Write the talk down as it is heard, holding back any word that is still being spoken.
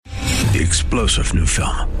The explosive new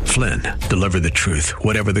film, Flynn, deliver the truth,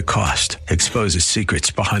 whatever the cost, exposes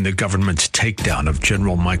secrets behind the government's takedown of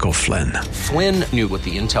General Michael Flynn. Flynn knew what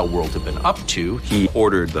the intel world had been up to. He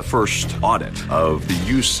ordered the first audit of the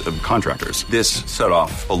use of contractors. This set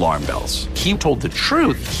off alarm bells. He told the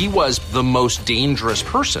truth. He was the most dangerous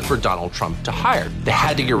person for Donald Trump to hire. They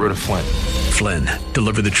had to get rid of Flynn. Flynn,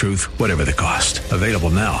 deliver the truth, whatever the cost. Available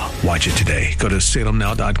now. Watch it today. Go to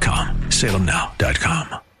salemnow.com.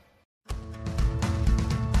 salemnow.com.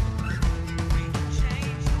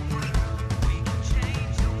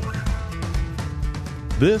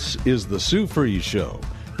 This is the Sue Fries Show,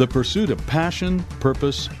 the pursuit of passion,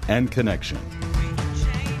 purpose, and connection.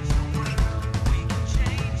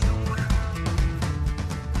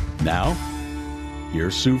 Now,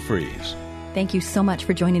 here's Sue Fries. Thank you so much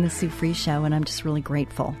for joining the Sue Fries Show, and I'm just really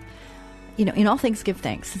grateful. You know, in all things, give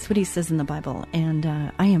thanks. That's what he says in the Bible, and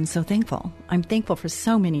I am so thankful. I'm thankful for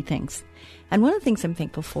so many things. And one of the things I'm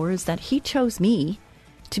thankful for is that he chose me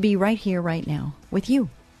to be right here, right now, with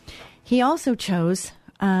you. He also chose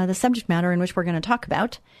the subject matter in which we're going to talk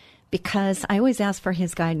about, because I always ask for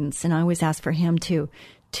his guidance, and I always ask for him to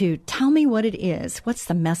tell me what it is. What's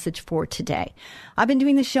the message for today? I've been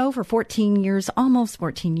doing the show for 14 years, almost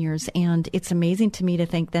 14 years, and it's amazing to me to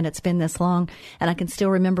think that it's been this long, and I can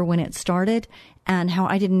still remember when it started and how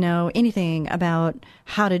I didn't know anything about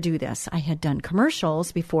how to do this. I had done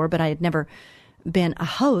commercials before, but I had never been a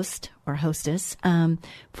host or hostess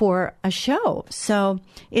for a show. So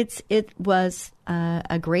it was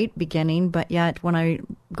a great beginning, but yet when I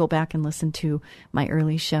go back and listen to my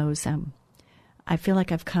early shows, I feel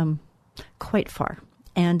like I've come quite far.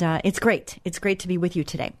 And it's great. It's great to be with you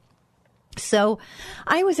today. So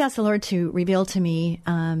I always ask the Lord to reveal to me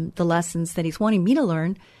the lessons that he's wanting me to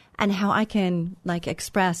learn and how I can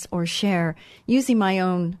express or share using my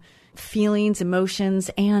own feelings, emotions,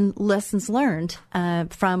 and lessons learned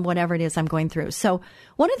from whatever it is I'm going through. So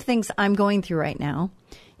one of the things I'm going through right now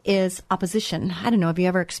is opposition. I don't know, have you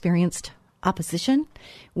ever experienced opposition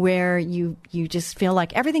where you just feel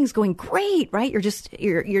like everything's going great, right? You're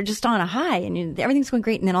just on a high and everything's going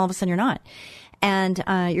great, and then all of a sudden you're not. And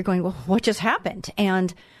you're going, well, what just happened?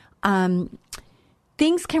 And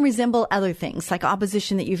things can resemble other things, like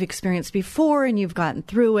opposition that you've experienced before and you've gotten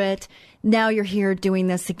through it. Now you're here doing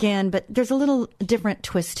this again, but there's a little different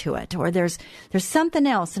twist to it, or there's something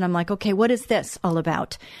else. And I'm like, okay, what is this all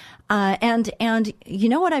about? And you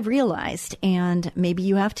know what I've realized, and maybe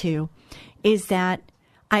you have too, is that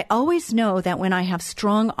I always know that when I have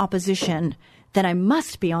strong opposition, that I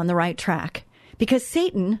must be on the right track. Because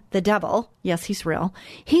Satan, the devil, yes, he's real,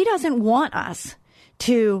 he doesn't want us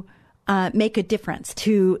to make a difference,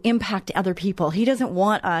 to impact other people. He doesn't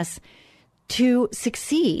want us to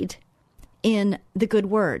succeed in the good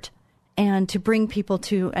word and to bring people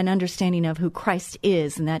to an understanding of who Christ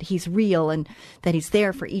is, and that he's real, and that he's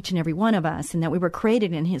there for each and every one of us, and that we were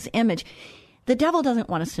created in his image. The devil doesn't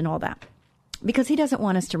want us to know that, because he doesn't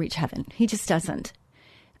want us to reach heaven. He just doesn't.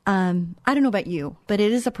 I don't know about you, but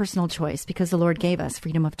it is a personal choice, because the Lord gave us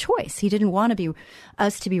freedom of choice. He didn't want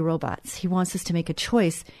us to be robots. He wants us to make a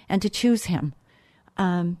choice and to choose him.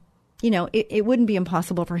 It wouldn't be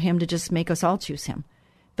impossible for him to just make us all choose him,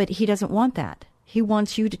 but he doesn't want that. He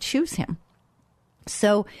wants you to choose him.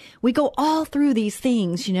 So we go all through these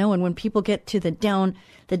things, and when people get to the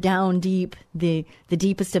down deep, the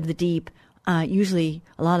deepest of the deep, usually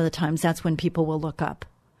a lot of the times that's when people will look up.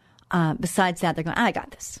 Besides that, they're going, I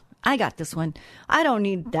got this. I got this one. I don't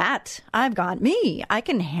need that. I've got me. I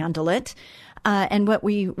can handle it. And what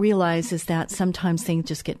we realize is that sometimes things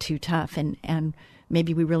just get too tough, and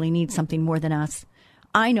maybe we really need something more than us.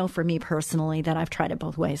 I know for me personally that I've tried it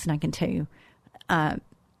both ways, and I can tell you,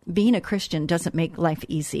 being a Christian doesn't make life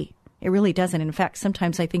easy. It really doesn't. In fact,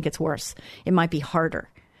 sometimes I think it's worse. It might be harder.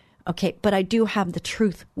 Okay, but I do have the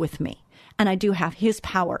truth with me, and I do have his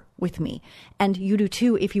power with me, and you do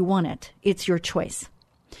too if you want it. It's your choice.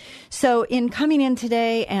 So in coming in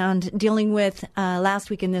today and dealing with last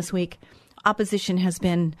week and this week, opposition has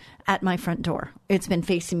been at my front door. It's been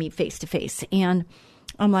facing me face to face, and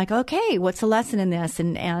I'm like, okay, what's the lesson in this?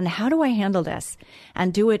 And how do I handle this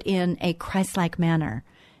and do it in a Christ-like manner?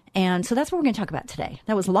 And so that's what we're going to talk about today.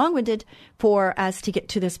 That was long-winded for us to get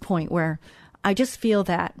to this point where I just feel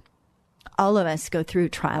that all of us go through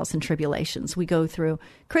trials and tribulations. We go through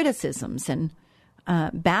criticisms and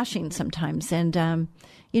bashing sometimes. And,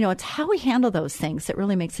 it's how we handle those things that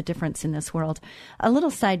really makes a difference in this world. A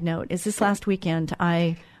little side note is this last weekend,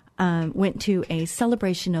 I went to a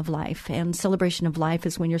celebration of life. And celebration of life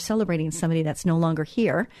is when you're celebrating somebody that's no longer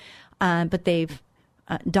here, but they've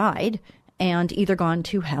died and either gone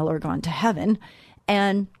to hell or gone to heaven.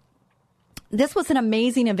 And this was an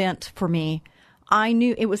amazing event for me. I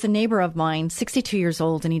knew it was a neighbor of mine, 62 years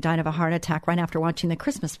old, and he died of a heart attack right after watching the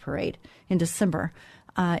Christmas parade in December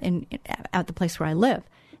at the place where I live.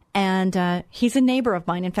 And he's a neighbor of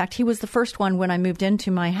mine. In fact, he was the first one when I moved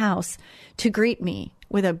into my house to greet me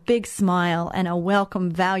with a big smile and a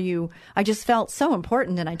welcome value. I just felt so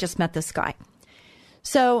important, and I just met this guy.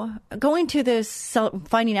 So going to this,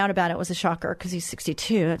 finding out about it was a shocker because he's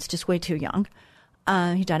 62. That's just way too young.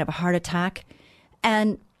 He died of a heart attack.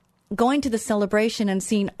 And going to the celebration and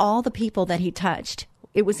seeing all the people that he touched.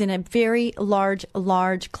 It was in a very large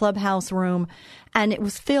clubhouse room, and it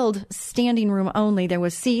was filled, standing room only. There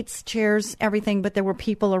was seats, chairs, everything, but there were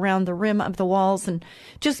people around the rim of the walls and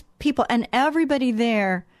just people. And everybody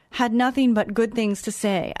there had nothing but good things to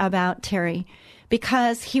say about Terry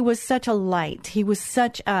because he was such a light. He was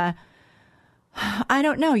such a, I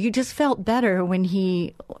don't know, you just felt better when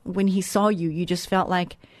he saw you. You just felt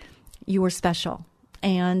like you were special.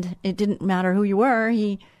 And it didn't matter who you were.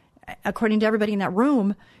 He, according to everybody in that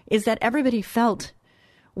room, is that everybody felt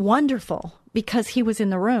wonderful because he was in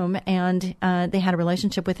the room and they had a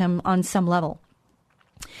relationship with him on some level.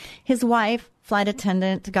 His wife, flight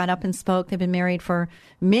attendant, got up and spoke. They've been married for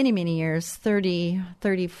many, many years, 30,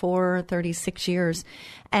 34, 36 years.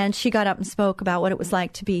 And she got up and spoke about what it was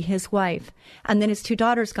like to be his wife. And then his two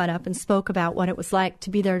daughters got up and spoke about what it was like to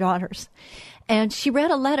be their daughters. And she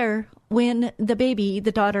read a letter when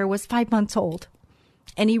the daughter, was 5 months old.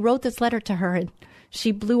 And he wrote this letter to her, and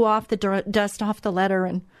she blew off the dust off the letter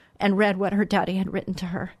and read what her daddy had written to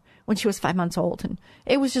her when she was 5 months old. And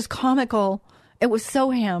it was just comical. It was so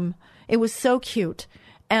him. It was so cute.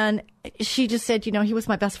 And she just said, he was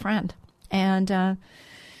my best friend. And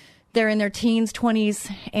they're in their teens, 20s,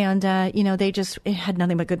 and, they just had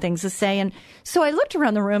nothing but good things to say. And so I looked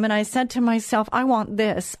around the room and I said to myself, I want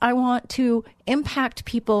this. I want to impact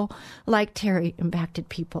people like Terry impacted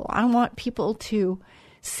people. I want people to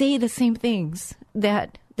say the same things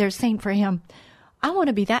that they're saying for him. I want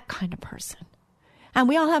to be that kind of person. And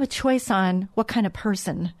we all have a choice on what kind of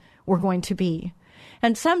person we're going to be.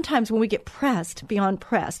 And sometimes when we get pressed, beyond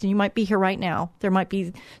pressed, and you might be here right now, there might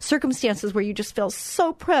be circumstances where you just feel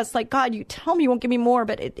so pressed, like, God, you tell me you won't give me more,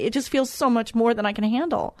 but it just feels so much more than I can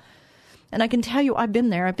handle. And I can tell you, I've been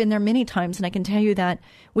there many times, and I can tell you that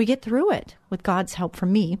we get through it with God's help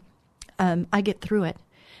from me. I get through it.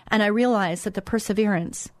 And I realized that the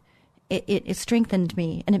perseverance, it strengthened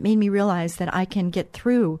me, and it made me realize that I can get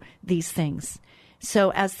through these things.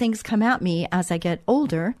 So as things come at me as I get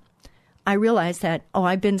older, I realize that,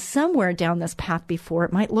 I've been somewhere down this path before.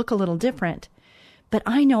 It might look a little different, but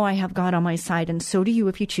I know I have God on my side, and so do you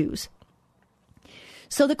if you choose.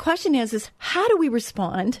 So the question is how do we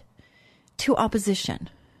respond to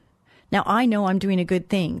opposition? Now, I know I'm doing a good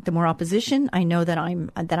thing. The more opposition, I know that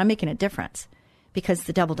I'm making a difference, because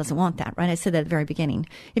the devil doesn't want that, right? I said that at the very beginning.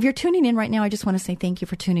 If you're tuning in right now, I just want to say thank you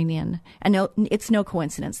for tuning in. And no, it's no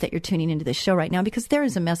coincidence that you're tuning into this show right now, because there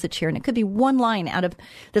is a message here, and it could be one line out of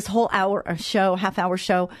this whole hour or show, half-hour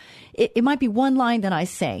show. It might be one line that I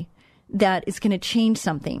say that is going to change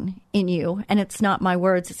something in you, and it's not my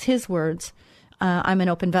words, it's his words. I'm an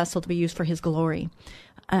open vessel to be used for his glory.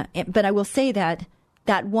 But I will say that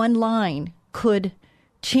one line could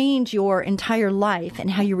change your entire life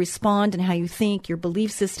and how you respond and how you think, your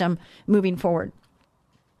belief system moving forward.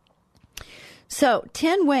 So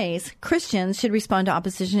 10 ways Christians should respond to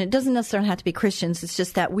opposition. It doesn't necessarily have to be Christians. It's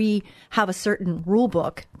just that we have a certain rule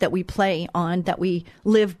book that we play on, that we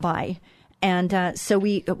live by. And so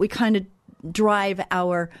we kind of drive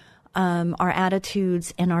our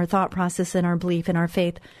attitudes and our thought process and our belief and our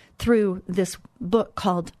faith through this book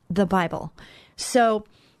called the Bible. So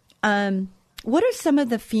what are some of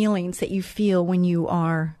the feelings that you feel when you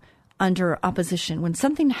are under opposition, when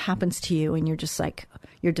something happens to you and you're just like,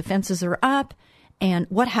 your defenses are up, and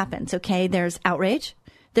what happens? Okay, there's outrage,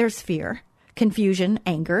 there's fear, confusion,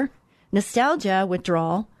 anger, nostalgia,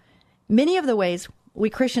 withdrawal. Many of the ways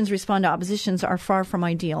we Christians respond to oppositions are far from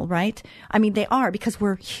ideal, right? I mean, they are, because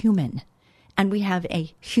we're human and we have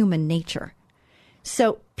a human nature.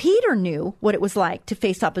 So Peter knew what it was like to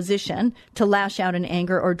face opposition, to lash out in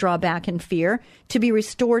anger or draw back in fear, to be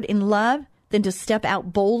restored in love, then to step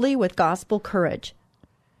out boldly with gospel courage.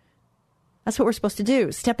 That's what we're supposed to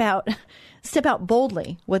do. Step out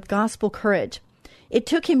boldly with gospel courage. It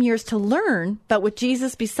took him years to learn, but with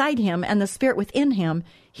Jesus beside him and the Spirit within him,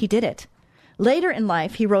 he did it. Later in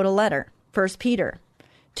life, he wrote a letter, 1 Peter,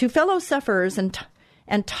 to fellow sufferers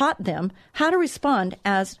and taught them how to respond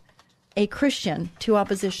as a Christian to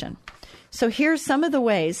opposition. So here's some of the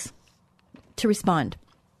ways to respond.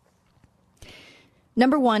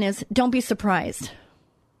 Number one is, don't be surprised.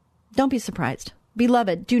 Don't be surprised.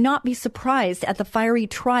 Beloved, do not be surprised at the fiery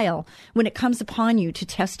trial when it comes upon you to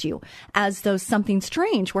test you, as though something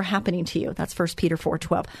strange were happening to you. That's 1 Peter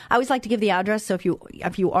 4:12. I always like to give the address, so if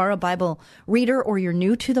you are a Bible reader or you're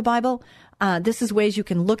new to the Bible, this is ways you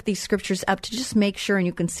can look these scriptures up to just make sure, and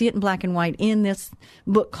you can see it in black and white in this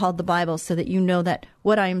book called the Bible, so that you know that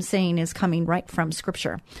what I am saying is coming right from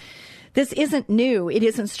Scripture. This isn't new. It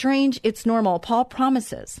isn't strange. It's normal. Paul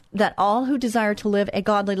promises that all who desire to live a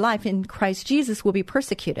godly life in Christ Jesus will be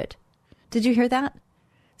persecuted. Did you hear that?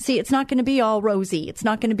 See, it's not going to be all rosy. It's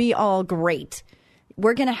not going to be all great.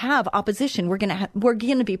 We're going to have opposition. We're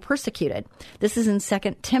going to be persecuted. This is in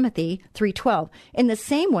 2 Timothy 3:12. In the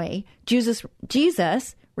same way,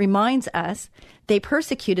 Jesus reminds us they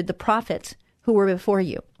persecuted the prophets who were before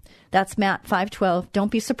you. That's Matt 5:12.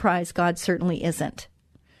 Don't be surprised. God certainly isn't.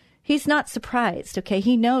 He's not surprised, okay?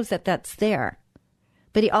 He knows that that's there.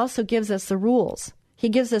 But he also gives us the rules. He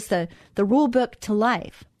gives us the rule book to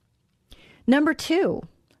life. Number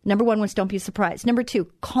one was don't be surprised. Number 2,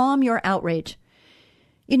 calm your outrage.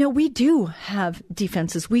 You know, we do have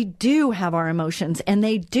defenses. We do have our emotions, and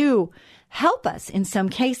they do help us in some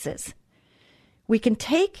cases. We can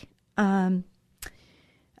take, I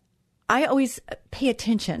always pay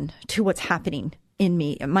attention to what's happening in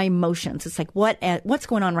me, my emotions. It's like, what's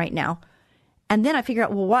going on right now? And then I figure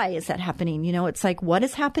out, well, why is that happening? You know, it's like, what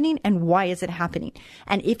is happening and why is it happening?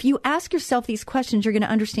 And if you ask yourself these questions, you're going to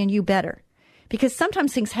understand you better. Because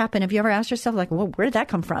sometimes things happen. Have you ever asked yourself, like, well, where did that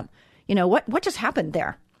come from? You know, what just happened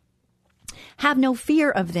there? Have no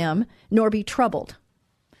fear of them, nor be troubled.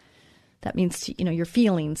 That means, your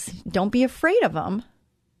feelings. Don't be afraid of them.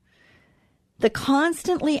 The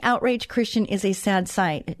constantly outraged Christian is a sad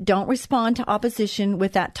sight. Don't respond to opposition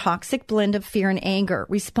with that toxic blend of fear and anger.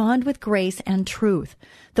 Respond with grace and truth.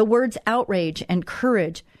 The words outrage and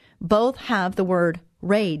courage both have the word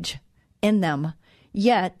rage in them,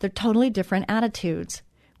 yet they're totally different attitudes.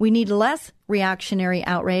 We need less reactionary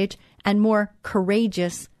outrage and more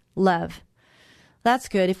courageous love. That's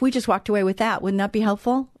good. If we just walked away with that, wouldn't that be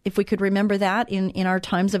helpful? If we could remember that in our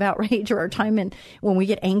times of outrage or our time when we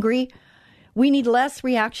get angry. We need less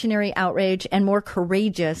reactionary outrage and more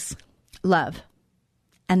courageous love.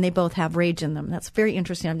 And they both have rage in them. That's very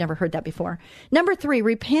interesting. I've never heard that before. Number 3,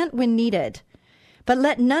 repent when needed. But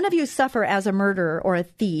let none of you suffer as a murderer or a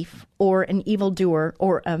thief or an evildoer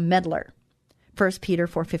or a meddler. 1 Peter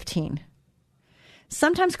 4:15.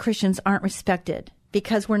 Sometimes Christians aren't respected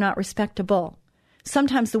because we're not respectable.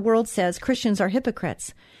 Sometimes the world says Christians are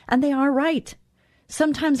hypocrites, and they are right.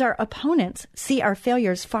 Sometimes our opponents see our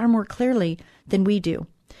failures far more clearly than we do.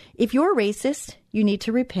 If you're racist, you need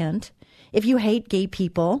to repent. If you hate gay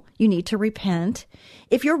people, you need to repent.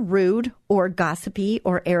 If you're rude or gossipy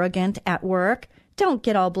or arrogant at work, don't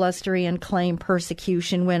get all blustery and claim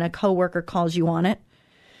persecution when a coworker calls you on it.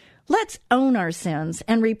 Let's own our sins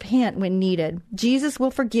and repent when needed. Jesus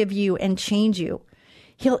will forgive you and change you.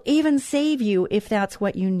 He'll even save you if that's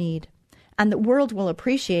what you need. And the world will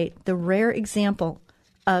appreciate the rare example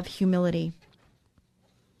of humility.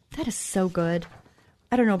 That is so good.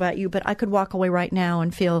 I don't know about you, but I could walk away right now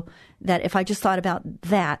and feel that if I just thought about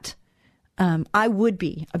that, I would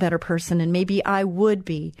be a better person, and maybe I would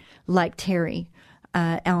be like Terry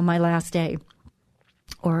on my last day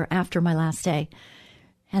or after my last day.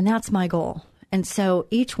 And that's my goal. And so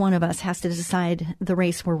each one of us has to decide the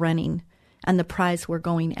race we're running and the prize we're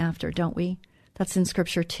going after, don't we? That's in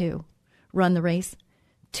Scripture too. Run the race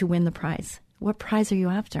to win the prize. What prize are you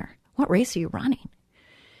after? What race are you running?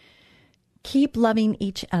 Keep loving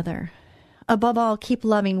each other. Above all, keep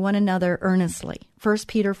loving one another earnestly. 1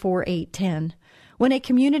 Peter 4:8-10. When a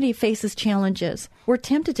community faces challenges, we're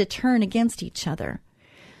tempted to turn against each other.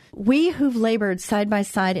 We who've labored side by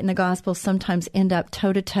side in the gospel sometimes end up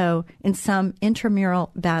toe-to-toe in some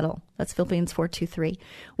intramural battle. That's Philippians 4:2-3.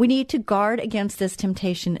 We need to guard against this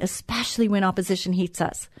temptation, especially when opposition heats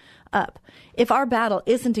us up. If our battle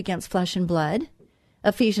isn't against flesh and blood,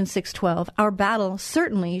 Ephesians 6:12, our battle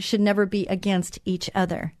certainly should never be against each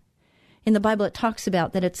other. In the Bible, it talks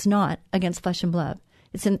about that it's not against flesh and blood.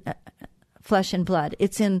 It's in flesh and blood.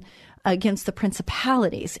 It's in against the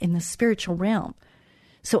principalities in the spiritual realm.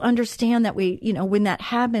 So understand that when that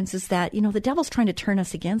happens is that, the devil's trying to turn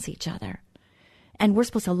us against each other. And we're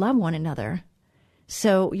supposed to love one another.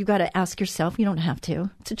 So you got to ask yourself, you don't have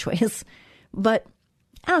to, it's a choice, but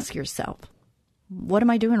ask yourself, what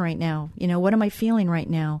am I doing right now? What am I feeling right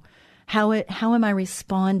now? How am I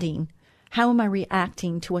responding? How am I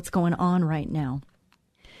reacting to what's going on right now?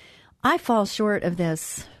 I fall short of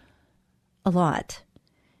this a lot.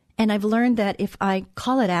 And I've learned that if I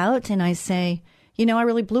call it out and I say, I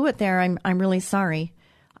really blew it there, I'm really sorry.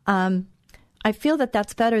 I feel that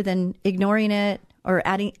that's better than ignoring it or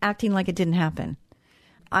acting like it didn't happen.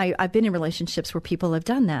 I've been in relationships where people have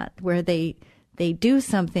done that, where they do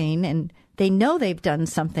something and they know they've done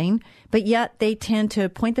something, but yet they tend to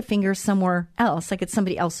point the finger somewhere else, like it's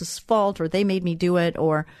somebody else's fault or they made me do it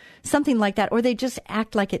or something like that, or they just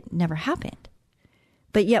act like it never happened.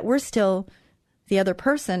 But yet the other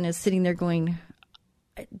person is sitting there going,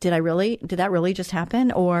 did that really just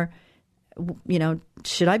happen? Or,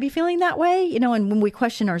 should I be feeling that way? And when we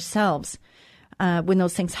question ourselves, when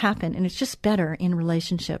those things happen, and it's just better in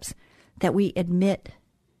relationships that we admit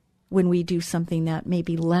when we do something that may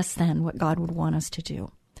be less than what God would want us to do.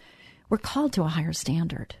 We're called to a higher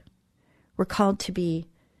standard. We're called to be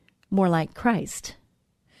more like Christ.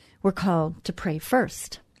 We're called to pray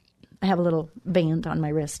first. I have a little band on my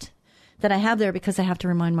wrist that I have there because I have to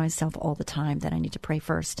remind myself all the time that I need to pray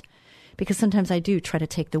first. Because sometimes I do try to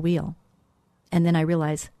take the wheel. And then I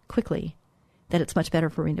realize quickly that it's much better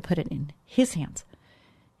for me to put it in His hands.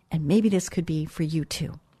 And maybe this could be for you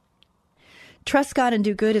too. Trust God and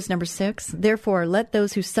do good is number 6. Therefore, let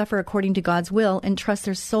those who suffer according to God's will entrust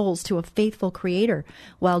their souls to a faithful Creator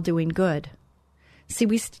while doing good. See,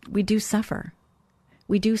 we do suffer.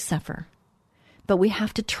 We do suffer. But we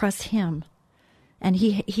have to trust Him. And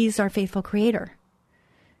He's our faithful Creator.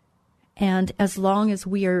 And as long as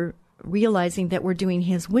we are realizing that we're doing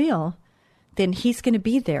His will, then He's going to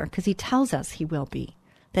be there because He tells us He will be,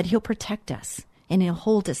 that He'll protect us and He'll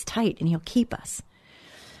hold us tight and He'll keep us.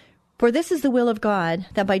 For this is the will of God,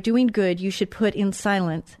 that by doing good you should put to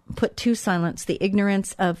silence the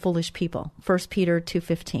ignorance of foolish people. 1 Peter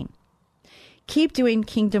 2:15. Keep doing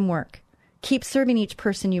kingdom work. Keep serving each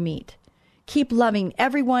person you meet. Keep loving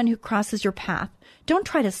everyone who crosses your path. Don't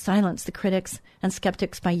try to silence the critics and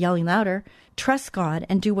skeptics by yelling louder. Trust God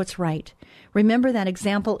and do what's right. Remember that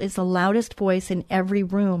example is the loudest voice in every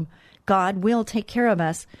room. God will take care of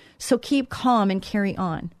us, so keep calm and carry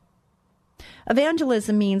on.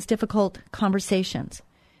 Evangelism means difficult conversations,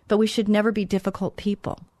 but we should never be difficult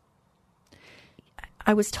people.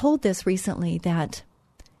 I was told this recently that,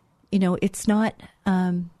 it's not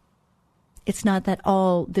that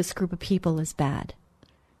all this group of people is bad,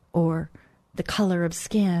 or the color of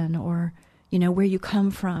skin, or, where you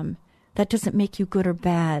come from. That doesn't make you good or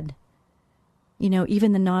bad.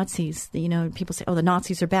 Even the Nazis, people say, oh, the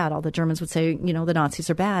Nazis are bad. All the Germans would say, the Nazis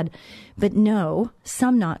are bad. But no,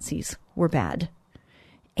 some Nazis were bad.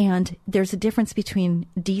 And there's a difference between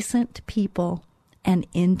decent people and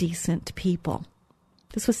indecent people.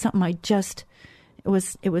 This was something it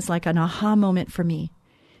was like an aha moment for me,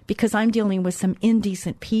 because I'm dealing with some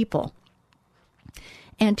indecent people.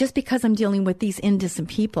 And just because I'm dealing with these indecent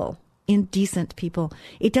people,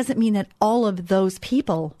 it doesn't mean that all of those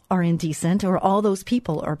people are indecent or all those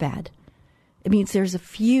people are bad. It means there's a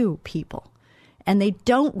few people, and they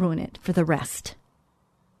don't ruin it for the rest.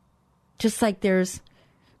 Just like there's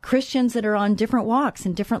Christians that are on different walks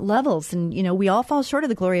and different levels, and, we all fall short of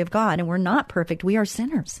the glory of God, and we're not perfect. We are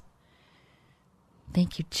sinners.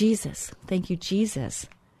 Thank you, Jesus. Thank you, Jesus.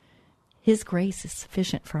 His grace is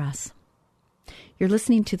sufficient for us. You're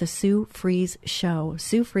listening to the Sue Fries Show.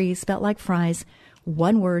 Sue Fries, spelled like fries,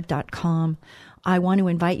 oneword.com. I want to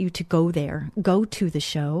invite you to go there. Go to the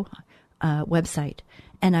show website.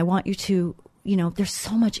 And I want you to, there's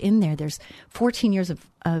so much in there. There's 14 years of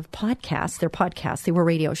podcasts. They're podcasts. They were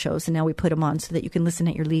radio shows, and now we put them on so that you can listen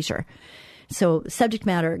at your leisure. So subject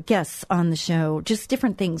matter, guests on the show, just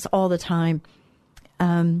different things all the time.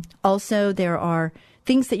 Also, there are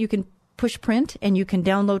things that you can push print and you can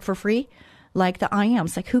download for free, like the I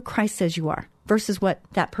ams, like who Christ says you are versus what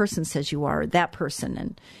that person says you are, or that person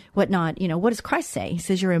and whatnot. What does Christ say? He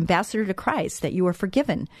says you're an ambassador to Christ, that you are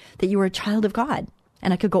forgiven, that you are a child of God.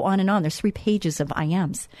 And I could go on and on. There's 3 pages of I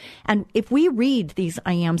ams. And if we read these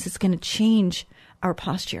I ams, it's going to change our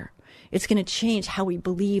posture. It's going to change how we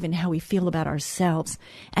believe and how we feel about ourselves.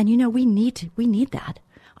 And, we need that.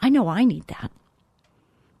 I know I need that.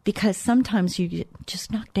 Because sometimes you get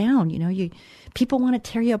just knocked down, people want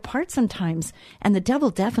to tear you apart sometimes. And the devil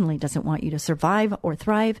definitely doesn't want you to survive or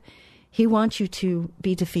thrive. He wants you to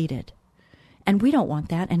be defeated. And we don't want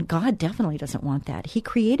that. And God definitely doesn't want that. He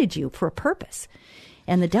created you for a purpose.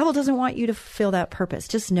 And the devil doesn't want you to fulfill that purpose.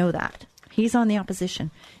 Just know that. He's on the opposition.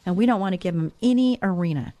 And we don't want to give him any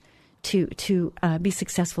arena to be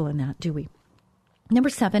successful in that, do we? Number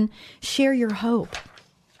 7, share your hope.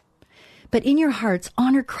 But in your hearts,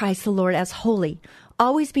 honor Christ the Lord as holy,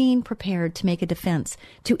 always being prepared to make a defense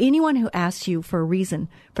to anyone who asks you for a reason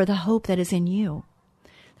for the hope that is in you.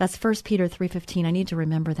 That's 1 Peter 3:15. I need to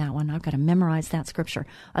remember that one. I've got to memorize that scripture.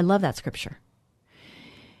 I love that scripture.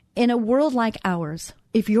 In a world like ours,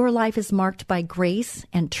 If your life is marked by grace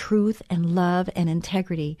and truth and love and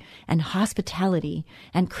integrity and hospitality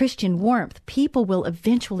and Christian warmth, people will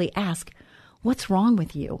eventually ask, what's wrong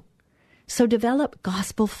with you? So develop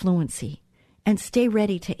gospel fluency and stay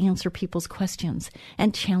ready to answer people's questions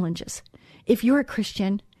and challenges. If you're a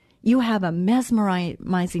Christian, you have a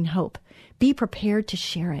mesmerizing hope. Be prepared to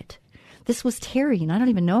share it. This was Terry, and I don't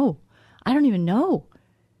even know.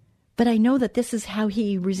 But I know that this is how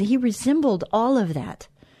he resembled all of that.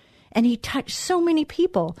 And he touched so many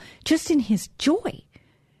people just in his joy.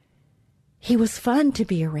 He was fun to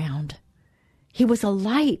be around. He was a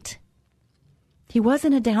light. He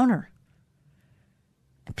wasn't a downer.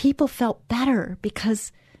 People felt better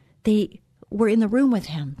because they were in the room with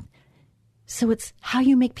him. So it's how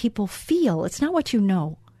you make people feel. It's not what you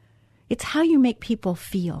know. It's how you make people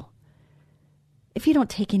feel. If you don't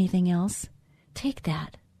take anything else, take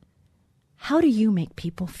that. How do you make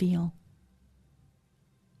people feel?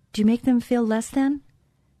 Do you make them feel less than?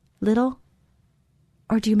 Little?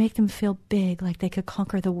 Or do you make them feel big, like they could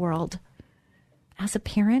conquer the world? As a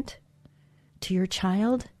parent to your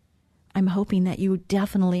child, I'm hoping that you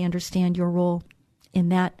definitely understand your role in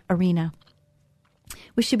that arena.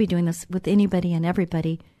 We should be doing this with anybody and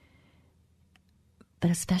everybody,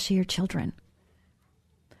 but especially your children.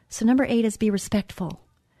 So number 8 is be respectful,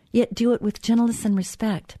 yet do it with gentleness and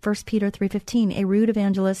respect. 1 Peter 3:15, a rude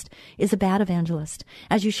evangelist is a bad evangelist.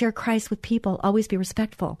 As you share Christ with people, always be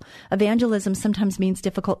respectful. Evangelism sometimes means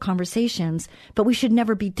difficult conversations, but we should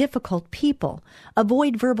never be difficult people.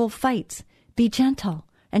 Avoid verbal fights. Be gentle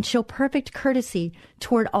and show perfect courtesy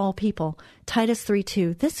toward all people. Titus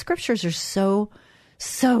 3:2. These scriptures are so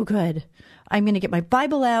good. I'm going to get my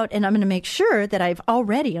Bible out and I'm going to make sure that I've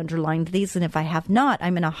already underlined these. And if I have not,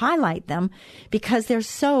 I'm going to highlight them because they're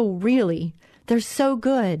so good.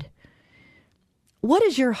 What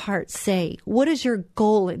does your heart say? What is your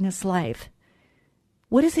goal in this life?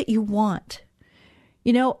 What is it you want?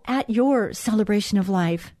 You know, at your celebration of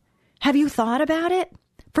life, have you thought about it?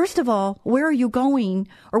 First of all, where are you going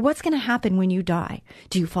or what's going to happen when you die?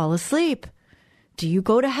 Do you fall asleep? Do you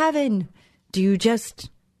go to heaven? Do you just...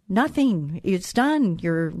 nothing. It's done.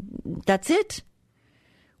 That's it.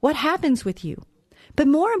 What happens with you? But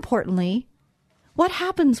more importantly, what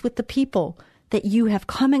happens with the people that you have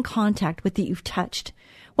come in contact with, that you've touched?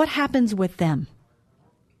 What happens with them?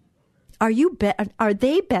 Are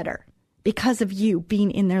they better because of you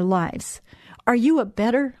being in their lives? Are they a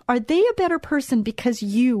better person because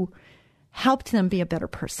you helped them be a better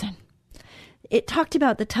person? It talked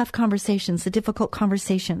about the tough conversations, the difficult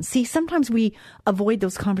conversations. See, sometimes we avoid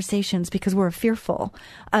those conversations because we're fearful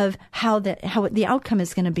of how the outcome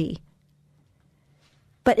is going to be.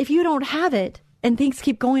 But if you don't have it and things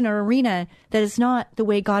keep going in an arena that is not the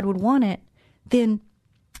way God would want it, then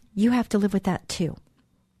you have to live with that too.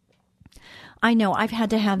 I know I've had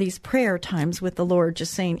to have these prayer times with the Lord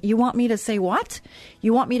just saying, you want me to say what?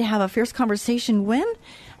 You want me to have a fierce conversation when?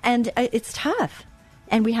 And it's tough.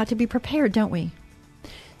 And we have to be prepared, don't we?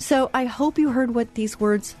 So I hope you heard what these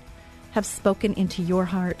words have spoken into your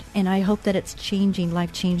heart, and I hope that it's changing,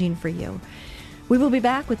 life-changing for you. We will be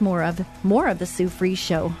back with more of the Sue Fries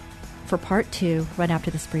Show for part 2 right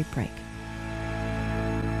after this brief break.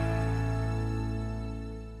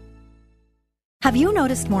 Have you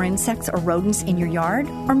noticed more insects or rodents in your yard,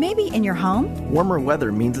 or maybe in your home? Warmer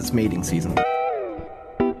weather means it's mating season.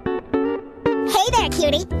 Hey there,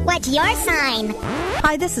 cutie. What's your sign?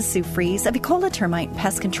 Hi, this is Sue Fries of Ecola Termite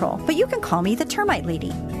Pest Control, but you can call me the Termite Lady.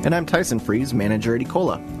 And I'm Tyson Fries, manager at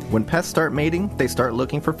Ecola. When pests start mating, they start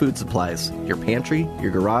looking for food supplies. Your pantry, your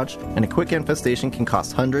garage, and a quick infestation can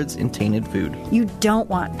cost hundreds in tainted food. You don't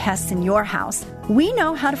want pests in your house. We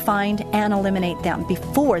know how to find and eliminate them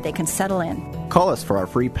before they can settle in. Call us for our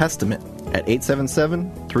free Pestimate at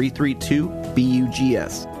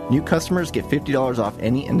 877-332-BUGS. New customers get $50 off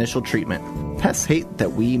any initial treatment. Pests hate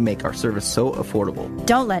that we make our service so affordable.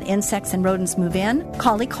 Don't let insects and rodents move in.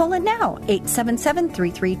 Call Ecola now,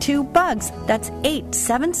 877-332-BUGS. That's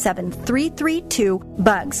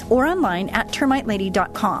 877-332-BUGS. Or online at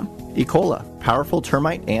termitelady.com. Ecola, powerful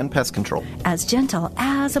termite and pest control. As gentle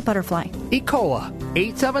as a butterfly. Ecola,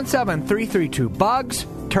 877-332-BUGS.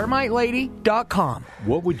 termitelady.com.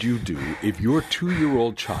 What would you do if your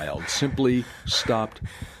 2-year-old child simply stopped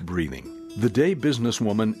breathing? The day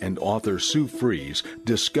businesswoman and author Sue Fries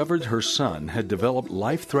discovered her son had developed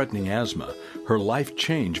life-threatening asthma, her life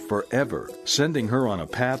changed forever, sending her on a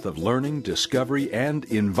path of learning, discovery, and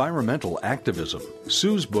environmental activism.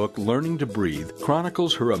 Sue's book, Learning to Breathe,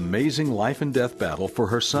 chronicles her amazing life and death battle for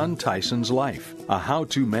her son Tyson's life, a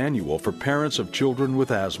how-to manual for parents of children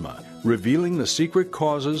with asthma. revealing the secret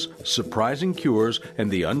causes, surprising cures, and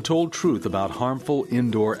the untold truth about harmful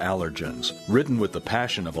indoor allergens. Written with the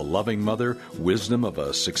passion of a loving mother, wisdom of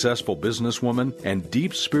a successful businesswoman, and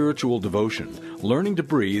deep spiritual devotion, Learning to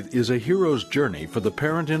Breathe is a hero's journey for the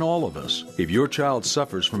parent in all of us. If your child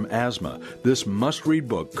suffers from asthma, this must-read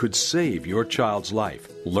book could save your child's life.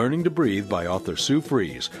 Learning to Breathe by author Sue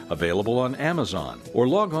Fries, available on Amazon, or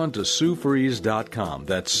log on to SueFries.com.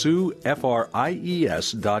 That's Sue,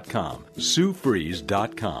 Fries.com.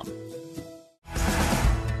 SueFries.com.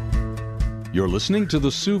 You're listening to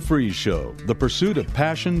The Sue Fries Show, the pursuit of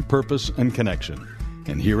passion, purpose, and connection.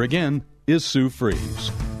 And here again is Sue Fries.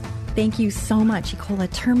 Thank you so much, Ecola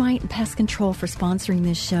Termite and Pest Control, for sponsoring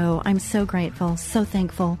this show. I'm so grateful, so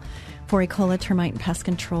thankful for Ecola Termite and Pest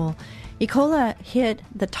Control. Ecola hit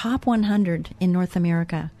the top 100 in North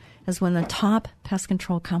America as one of the top pest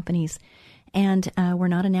control companies. And we're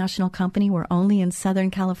not a national company. We're only in Southern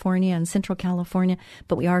California and Central California,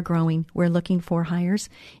 but we are growing. We're looking for hires.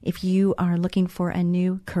 If you are looking for a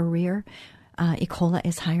new career, Ecola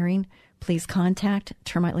is hiring. Please contact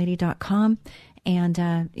termitelady.com. And,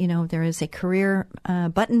 there is a career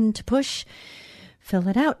button to push. Fill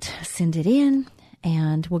it out, send it in,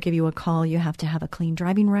 and we'll give you a call. You have to have a clean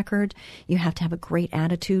driving record. You have to have a great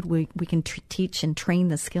attitude. We can teach and train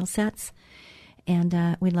the skill sets.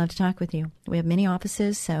 And we'd love to talk with you. We have many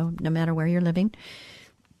offices, so no matter where you're living.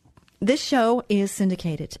 This show is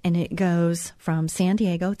syndicated, and it goes from San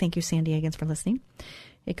Diego. Thank you, San Diegans, for listening.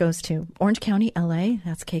 It goes to Orange County, LA.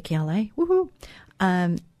 That's KKLA. Woohoo!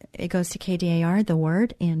 It goes to KDAR, The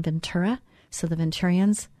Word, in Ventura. So the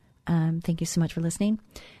Venturians, thank you so much for listening.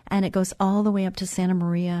 And it goes all the way up to Santa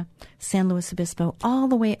Maria, San Luis Obispo, all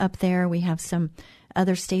the way up there. We have some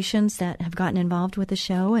other stations that have gotten involved with the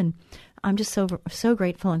show, and I'm just so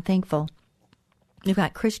grateful and thankful. We've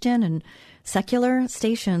got Christian and secular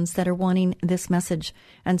stations that are wanting this message,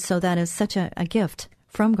 and so that is such a gift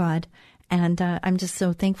from God, and I'm just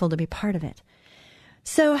so thankful to be part of it.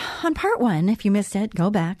 So on part one, if you missed it, go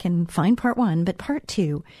back and find part one. But part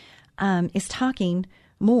two is talking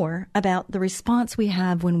more about the response we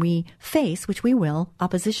have when we face, which we will,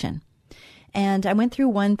 opposition. And I went through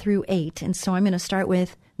 1 through 8, and so I'm going to start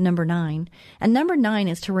with number 9. And number 9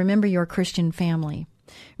 is to remember your Christian family.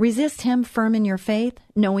 Resist him firm in your faith,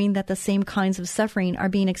 knowing that the same kinds of suffering are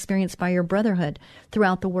being experienced by your brotherhood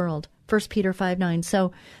throughout the world. 1 Peter 5:9.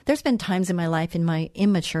 So there's been times in my life, in my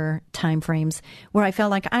immature time frames, where I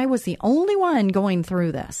felt like I was the only one going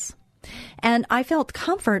through this. And I felt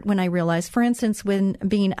comfort when I realized, for instance, when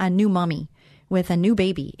being a new mommy with a new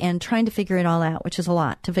baby and trying to figure it all out, which is a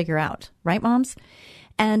lot to figure out. Right, moms?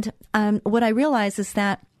 And what I realized is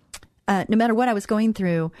that no matter what I was going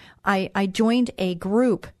through, I joined a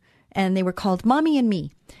group, and they were called Mommy and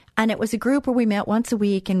Me. And it was a group where we met once a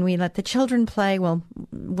week, and we let the children play. Well,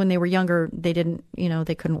 when they were younger, they didn't,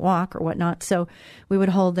 they couldn't walk or whatnot. So we would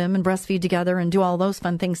hold them and breastfeed together and do all those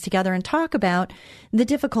fun things together and talk about the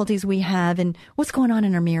difficulties we have and what's going on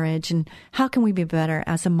in our marriage and how can we be better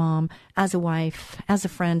as a mom, as a wife, as a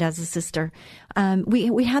friend, as a sister.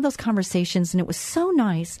 We had those conversations, and it was so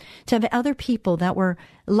nice to have other people that were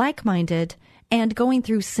like-minded and going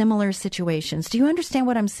through similar situations. Do you understand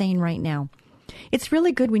what I'm saying right now? It's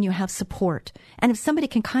really good when you have support and if somebody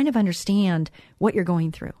can kind of understand what you're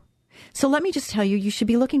going through. So let me just tell you, you should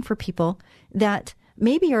be looking for people that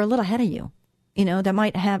maybe are a little ahead of you, that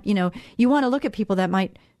might have, you want to look at people that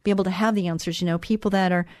might be able to have the answers, people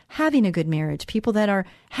that are having a good marriage, people that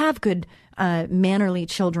have good, mannerly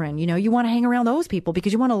children. You want to hang around those people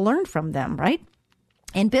because you want to learn from them, right?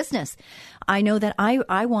 In business, I know that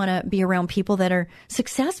I want to be around people that are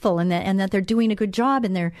successful and that they're doing a good job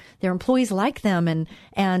and their employees like them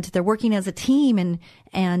and they're working as a team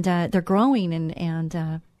and they're growing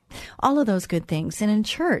and all of those good things. And in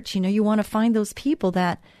church, you want to find those people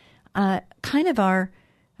that kind of are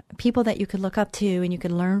people that you could look up to and you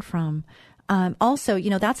could learn from. Also,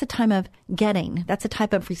 that's a time of getting. That's a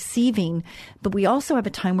type of receiving. But we also have a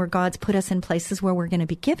time where God's put us in places where we're going to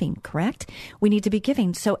be giving, correct? We need to be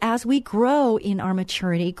giving. So as we grow in our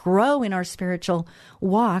maturity, grow in our spiritual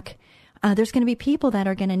walk, there's going to be people that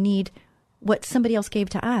are going to need what somebody else gave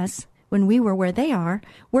to us when we were where they are.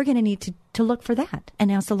 We're going to need to look for that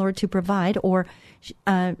and ask the Lord to provide or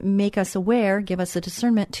make us aware, give us a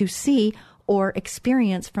discernment to see or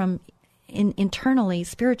experience from internally,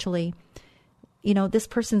 spiritually, this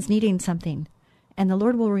person's needing something. And the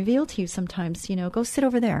Lord will reveal to you sometimes, go sit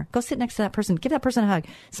over there. Go sit next to that person. Give that person a hug.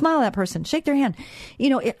 Smile at that person. Shake their hand.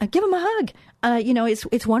 Give them a hug.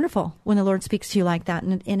 It's wonderful when the Lord speaks to you like that.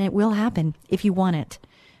 And it will happen if you want it.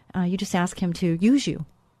 You just ask him to use you,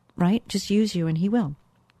 right? Just use you and he will.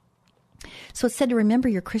 So it's said to remember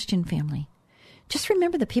your Christian family. Just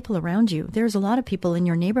remember the people around you. There's a lot of people in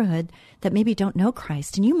your neighborhood that maybe don't know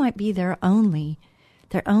Christ, and you might be their only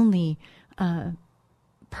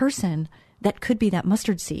person that could be that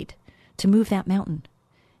mustard seed to move that mountain.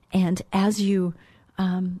 And as you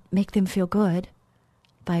make them feel good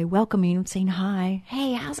by welcoming, saying hi,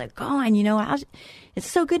 hey, how's it going? It's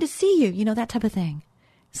so good to see you, that type of thing.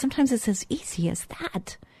 Sometimes it's as easy as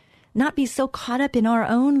that. Not be so caught up in our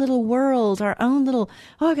own little world, our own little,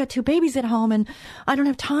 I got 2 babies at home and I don't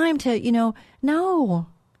have time to, no.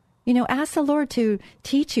 Ask the Lord to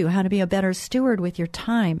teach you how to be a better steward with your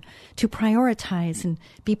time, to prioritize and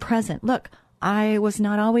be present. Look, I was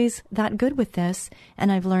not always that good with this,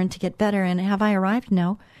 and I've learned to get better. And have I arrived?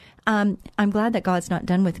 No. I'm glad that God's not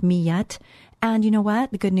done with me yet. And you know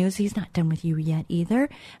what? The good news, he's not done with you yet either.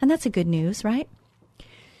 And that's a good news, right?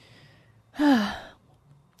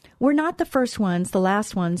 We're not the first ones, the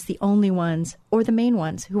last ones, the only ones, or the main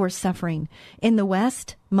ones who are suffering. In the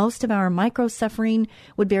West, most of our micro-suffering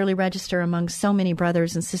would barely register among so many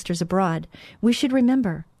brothers and sisters abroad. We should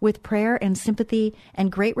remember, with prayer and sympathy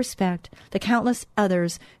and great respect, the countless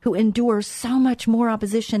others who endure so much more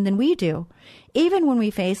opposition than we do. Even when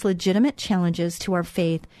we face legitimate challenges to our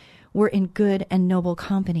faith, we're in good and noble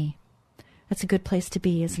company. That's a good place to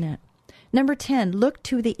be, isn't it? Number 10, look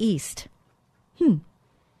to the east.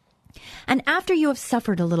 And after you have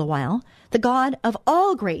suffered a little while, the God of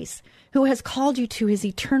all grace, who has called you to his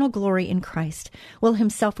eternal glory in Christ, will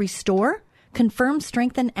himself restore, confirm,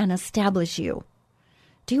 strengthen, and establish you.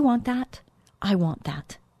 Do you want that? I want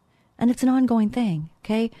that. And it's an ongoing thing,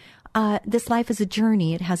 okay? This life is a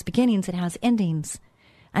journey. It has beginnings, it has endings.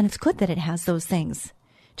 And it's good that it has those things.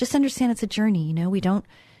 Just understand it's a journey, we don't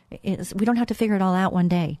have to figure it all out one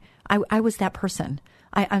day. I was that person.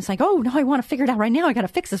 I was like, oh, no, I want to figure it out right now. I got to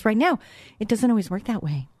fix this right now. It doesn't always work that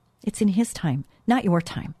way. It's in his time, not your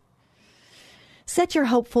time. Set your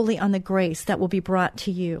hope fully on the grace that will be brought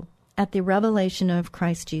to you at the revelation of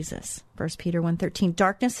Christ Jesus. 1 Peter 1:13,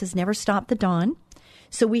 darkness has never stopped the dawn,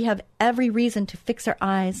 so we have every reason to fix our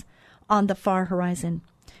eyes on the far horizon.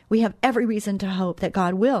 We have every reason to hope that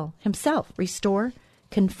God will himself restore,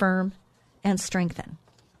 confirm, and strengthen.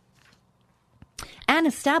 And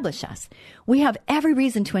establish us. We have every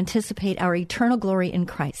reason to anticipate our eternal glory in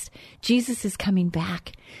Christ. Jesus is coming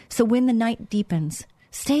back. So when the night deepens,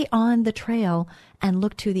 stay on the trail and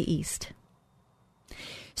look to the east.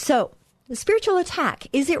 So, the spiritual attack,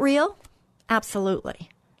 is it real? Absolutely.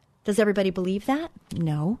 Does everybody believe that?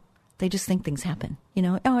 No. They just think things happen.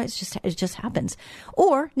 It just happens.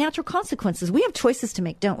 Or natural consequences. We have choices to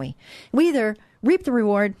make, don't we? We either reap the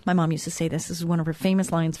reward. My mom used to say this. This is one of her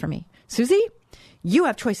famous lines for me. Susie, you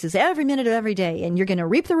have choices every minute of every day, and you're going to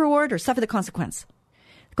reap the reward or suffer the consequence.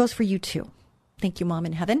 It goes for you too. Thank you, Mom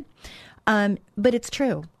in heaven. But it's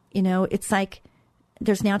true. It's like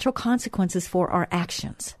there's natural consequences for our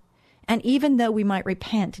actions. And even though we might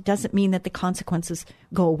repent, it doesn't mean that the consequences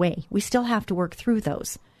go away. We still have to work through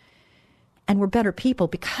those. And we're better people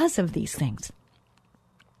because of these things.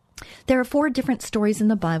 There are 4 different stories in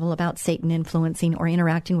the Bible about Satan influencing or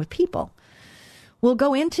interacting with people. We'll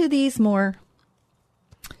go into these more,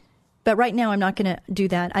 but right now I'm not going to do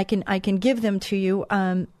that. I can give them to you.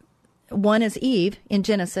 One is Eve in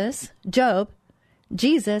Genesis, Job,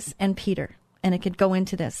 Jesus, and Peter. And I could go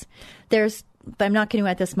into this. But I'm not going to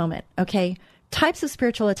at this moment, okay? Types of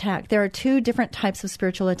spiritual attack. There are 2 different types of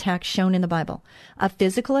spiritual attack shown in the Bible. A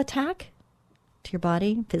physical attack to your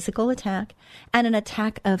body, physical attack, and an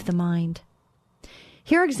attack of the mind.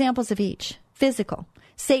 Here are examples of each. Physical.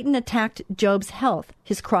 Satan attacked Job's health,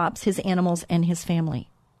 his crops, his animals, and his family.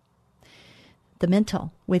 The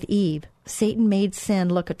mental, with Eve, Satan made sin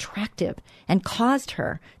look attractive and caused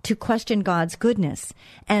her to question God's goodness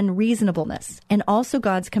and reasonableness, and also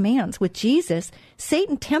God's commands. With Jesus,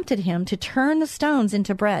 Satan tempted him to turn the stones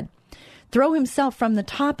into bread, throw himself from the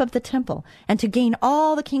top of the temple, and to gain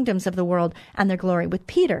all the kingdoms of the world and their glory. With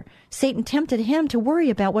Peter, Satan tempted him to worry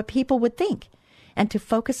about what people would think and to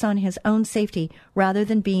focus on his own safety rather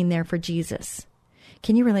than being there for Jesus.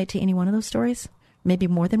 Can you relate to any one of those stories? Maybe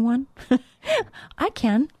more than one? I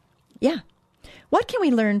can. Yeah. What can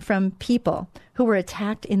we learn from people who were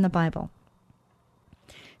attacked in the Bible?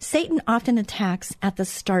 Satan often attacks at the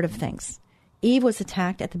start of things. Eve was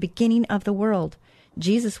attacked at the beginning of the world.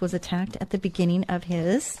 Jesus was attacked at the beginning of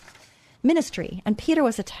his ministry. And Peter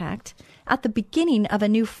was attacked at the beginning of a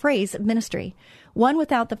new phase of ministry, one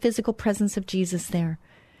without the physical presence of Jesus there.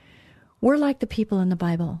 We're like the people in the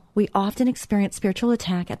Bible. We often experience spiritual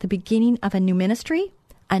attack at the beginning of a new ministry,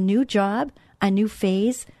 a new job, a new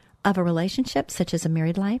phase of a relationship, such as a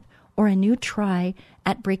married life, or a new try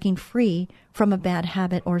at breaking free from a bad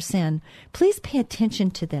habit or sin. Please pay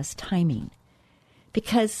attention to this timing,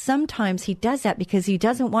 because sometimes he does that because he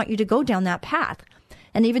doesn't want you to go down that path.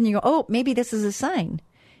 And even you go, oh, maybe this is a sign.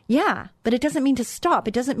 Yeah, but it doesn't mean to stop.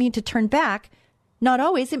 It doesn't mean to turn back. Not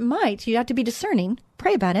always. It might. You have to be discerning.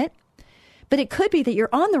 Pray about it. But it could be that you're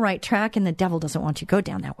on the right track and the devil doesn't want you to go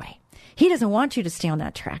down that way. He doesn't want you to stay on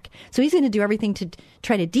that track. So he's going to do everything to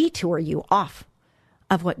try to detour you off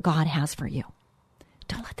of what God has for you.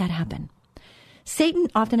 Don't let that happen. Satan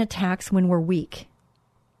often attacks when we're weak.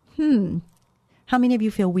 How many of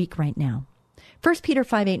you feel weak right now? 1 Peter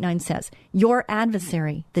 5:8-9 says, your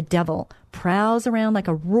adversary, the devil, prowls around like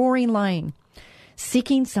a roaring lion,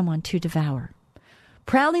 seeking someone to devour.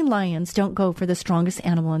 Prowling lions don't go for the strongest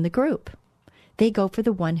animal in the group. They go for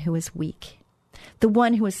the one who is weak, the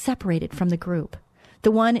one who is separated from the group.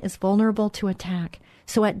 The one is vulnerable to attack.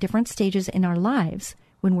 So at different stages in our lives,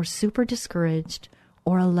 when we're super discouraged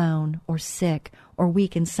or alone or sick or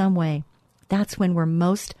weak in some way, that's when we're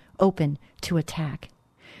most open to attack.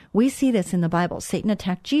 We see this in the Bible. Satan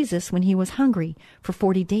attacked Jesus when he was hungry for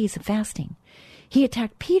 40 days of fasting. He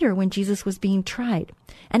attacked Peter when Jesus was being tried,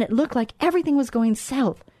 and it looked like everything was going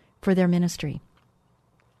south for their ministry.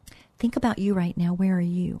 Think about you right now. Where are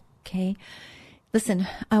you? Okay. Listen,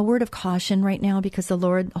 a word of caution right now, because the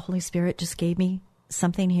Lord, the Holy Spirit, just gave me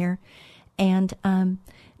something here. And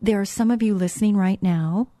there are some of you listening right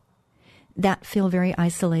now that feel very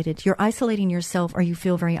isolated. You're isolating yourself, or you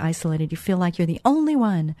feel very isolated. You feel like you're the only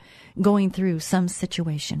one going through some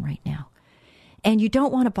situation right now. And you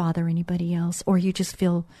don't want to bother anybody else, or you just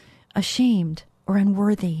feel ashamed or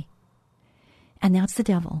unworthy. And that's the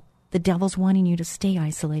devil. The devil's wanting you to stay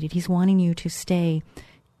isolated. He's wanting you to stay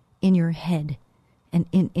in your head and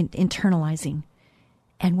internalizing.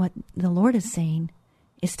 And what the Lord is saying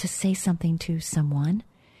is to say something to someone,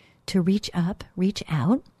 to reach up, reach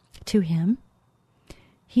out to him.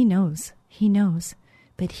 He knows,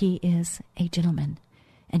 but he is a gentleman,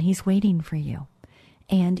 and he's waiting for you.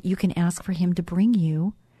 And you can ask for him to bring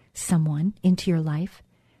you someone into your life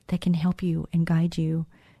that can help you and guide you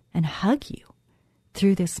and hug you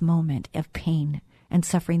through this moment of pain and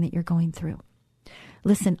suffering that you're going through.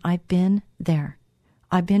 Listen, I've been there.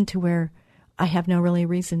 I've been to where I have no really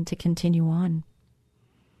reason to continue on.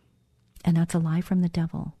 And that's a lie from the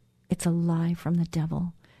devil. It's a lie from the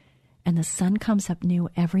devil. And the sun comes up new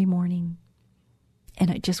every morning.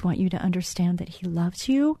 And I just want you to understand that he loves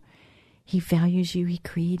you. He values you. He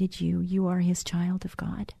created you. You are his child of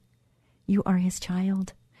God. You are his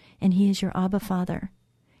child. And he is your Abba Father.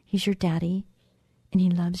 He's your daddy. And he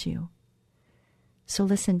loves you. So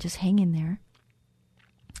listen, just hang in there.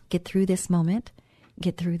 Get through this moment.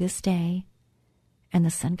 Get through this day. And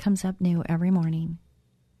the sun comes up new every morning.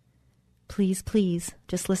 Please, please,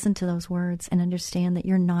 just listen to those words and understand that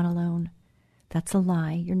you're not alone. That's a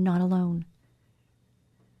lie. You're not alone.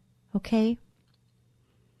 Okay?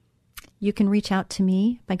 You can reach out to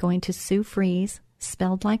me by going to Sue Fries,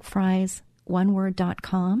 spelled like fries,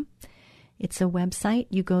 oneword.com. It's a website.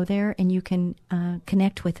 You go there and you can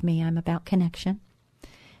connect with me. I'm about connection.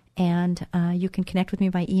 And you can connect with me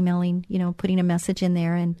by emailing, putting a message in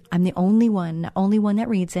there. And I'm the only one that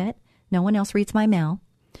reads it. No one else reads my mail.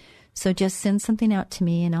 So just send something out to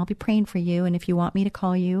me and I'll be praying for you. And if you want me to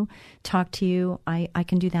call you, talk to you, I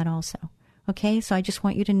can do that also. Okay? So I just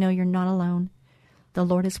want you to know you're not alone. The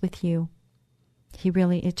Lord is with you.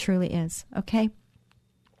 It truly is. Okay?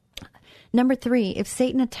 Number 3, if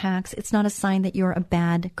Satan attacks, it's not a sign that you're a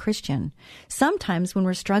bad Christian. Sometimes when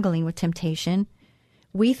we're struggling with temptation,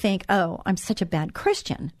 we think, oh, I'm such a bad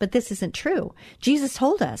Christian, but this isn't true. Jesus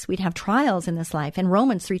told us we'd have trials in this life, and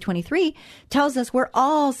Romans 3:23 tells us we're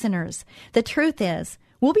all sinners. The truth is,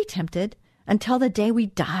 we'll be tempted until the day we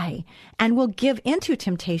die, and we'll give into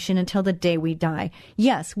temptation until the day we die.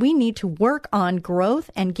 Yes, we need to work on growth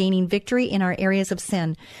and gaining victory in our areas of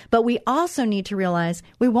sin, but we also need to realize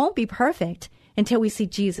we won't be perfect until we see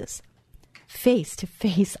Jesus face to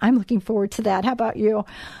face. I'm looking forward to that. How about you?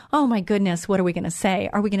 Oh my goodness, what are we going to say?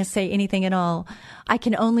 Are we going to say anything at all? I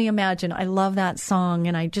can only imagine. I love that song,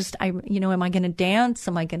 and am I going to dance?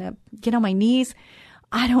 Am I going to get on my knees?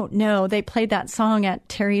 I don't know. They played that song at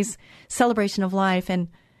Terry's Celebration of Life, and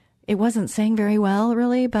it wasn't sang very well,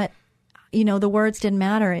 really, but the words didn't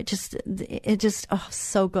matter. It just,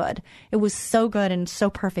 so good. It was so good and so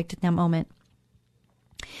perfect in that moment.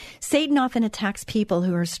 Satan often attacks people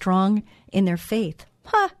who are strong in their faith.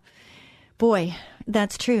 Boy,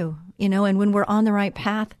 that's true. And when we're on the right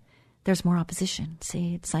path, there's more opposition.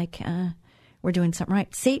 See, it's like we're doing something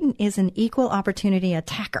right. Satan is an equal opportunity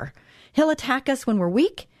attacker. He'll attack us when we're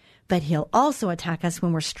weak, But he'll also attack us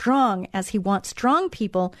when we're strong, as he wants strong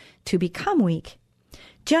people to become weak.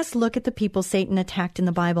 Just look at the people Satan attacked in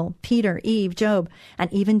the Bible: Peter, Eve, Job, and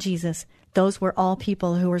even Jesus. Those were all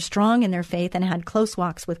people who were strong in their faith and had close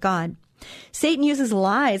walks with God. Satan uses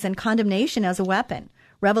lies and condemnation as a weapon.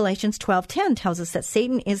 Revelations 12:10 tells us that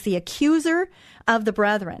Satan is the accuser of the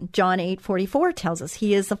brethren. John 8:44 tells us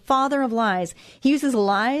he is the father of lies. He uses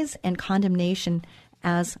lies and condemnation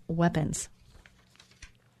as weapons.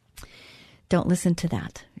 Don't listen to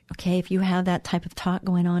that. Okay, if you have that type of talk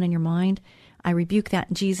going on in your mind, I rebuke that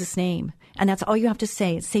in Jesus' name. And that's all you have to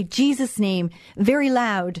say. Say Jesus' name very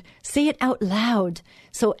loud. Say it out loud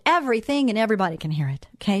so everything and everybody can hear it.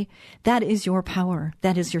 Okay? That is your power.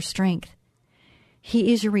 That is your strength.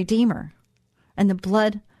 He is your Redeemer. And the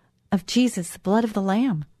blood of Jesus, the blood of the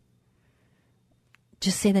Lamb.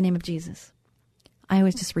 Just say the name of Jesus. I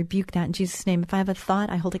always just rebuke that in Jesus' name. If I have a thought,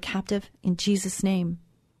 I hold it captive in Jesus' name.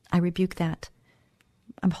 I rebuke that.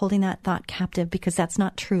 I'm holding that thought captive because that's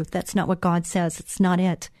not truth. That's not what God says. It's not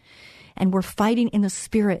it. And we're fighting in the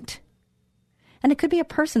spirit. And it could be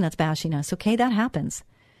a person that's bashing us, okay? That happens.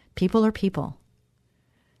 People are people.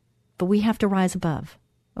 But we have to rise above,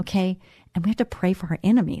 okay? And we have to pray for our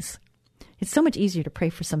enemies. It's so much easier to pray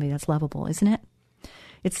for somebody that's lovable, isn't it?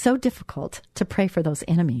 It's so difficult to pray for those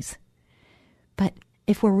enemies. But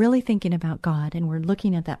if we're really thinking about God and we're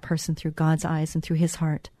looking at that person through God's eyes and through his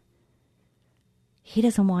heart, he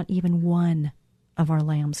doesn't want even one of our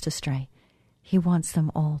lambs to stray. He wants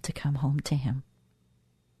them all to come home to him.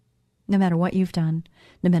 No matter what you've done,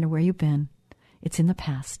 no matter where you've been, it's in the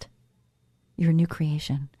past. You're a new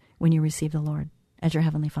creation when you receive the Lord as your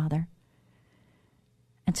Heavenly Father.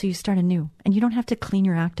 And so you start anew. And you don't have to clean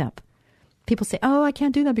your act up. People say, oh, I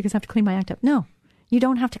can't do that because I have to clean my act up. No, you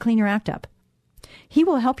don't have to clean your act up. He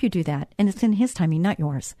will help you do that. And it's in his timing, not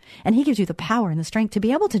yours. And he gives you the power and the strength to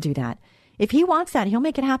be able to do that. If he wants that, he'll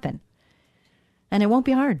make it happen. And it won't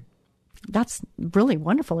be hard. That's really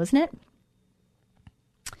wonderful, isn't it?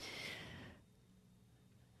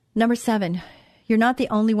 Number 7, you're not the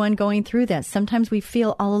only one going through this. Sometimes we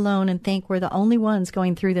feel all alone and think we're the only ones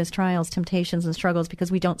going through these trials, temptations, and struggles because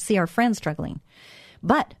we don't see our friends struggling.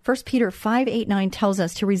 But 1 Peter 5:8-9 tells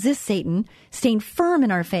us to resist Satan, staying firm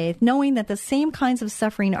in our faith, knowing that the same kinds of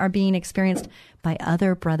suffering are being experienced by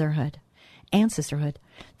other brotherhood and sisterhood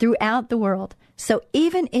throughout the world. So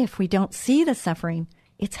even if we don't see the suffering,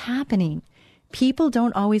 it's happening. People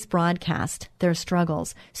don't always broadcast their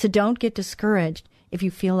struggles. So don't get discouraged if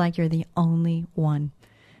you feel like you're the only one.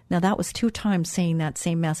 Now, that was 2 times saying that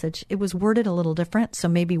same message. It was worded a little different. So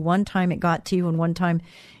maybe one time it got to you and one time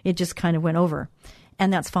it just kind of went over.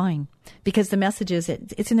 And that's fine. Because the message is,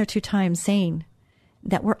 it's in there 2 times saying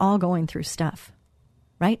that we're all going through stuff.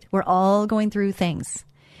 Right? We're all going through things.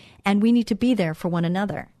 And we need to be there for one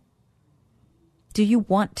another. Do you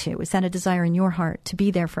want to? Is that a desire in your heart to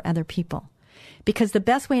be there for other people? Because the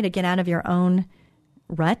best way to get out of your own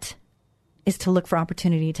rut is to look for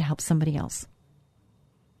opportunity to help somebody else.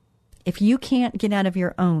 If you can't get out of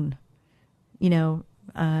your own,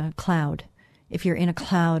 cloud, if you're in a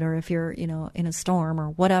cloud or if you're, in a storm or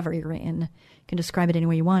whatever you're in, you can describe it any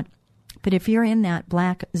way you want. But if you're in that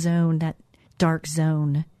black zone, that dark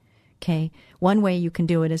zone, okay, one way you can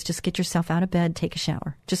do it is just get yourself out of bed, take a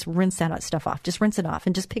shower. Just rinse that stuff off. Just rinse it off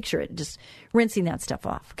and just picture it, just rinsing that stuff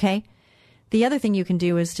off, okay? The other thing you can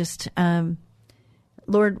do is just,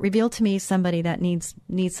 Lord, reveal to me somebody that needs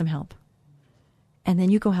some help. And then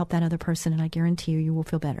you go help that other person, and I guarantee you will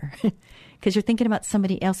feel better. Because you're thinking about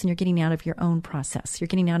somebody else and you're getting out of your own process. You're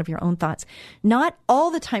getting out of your own thoughts. Not all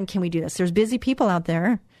the time can we do this. There's busy people out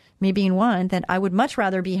there, me being one, that I would much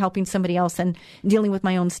rather be helping somebody else than dealing with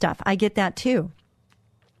my own stuff. I get that too.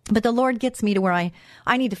 But the Lord gets me to where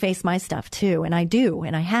I need to face my stuff too. And I do,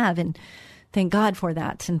 and I have, and thank God for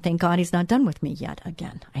that. And thank God he's not done with me yet,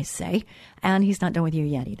 again, I say. And he's not done with you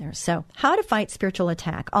yet either. So how to fight spiritual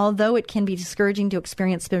attack. Although it can be discouraging to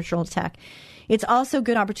experience spiritual attack, it's also a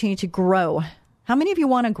good opportunity to grow. How many of you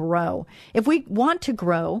want to grow? If we want to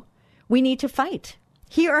grow, we need to fight.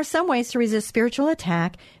 Here are some ways to resist spiritual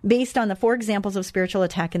attack based on the 4 examples of spiritual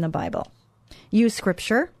attack in the Bible. Use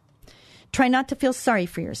scripture. Try not to feel sorry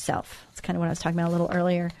for yourself. That's kind of what I was talking about a little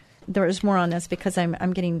earlier. There's more on this because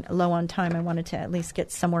I'm getting low on time. I wanted to at least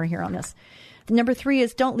get somewhere here on this. Number 3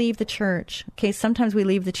 is don't leave the church. Okay, sometimes we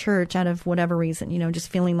leave the church out of whatever reason, just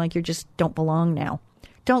feeling like you just don't belong now.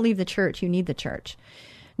 Don't leave the church. You need the church.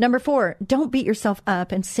 Number 4, don't beat yourself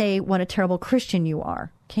up and say what a terrible Christian you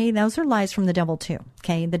are. Okay, those are lies from the devil too.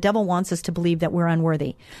 Okay, the devil wants us to believe that we're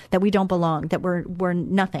unworthy, that we don't belong, that we're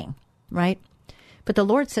nothing, right? But the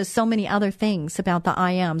Lord says so many other things about the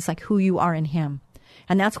I ams, like who you are in him.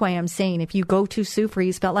 And that's why I'm saying if you go to Sue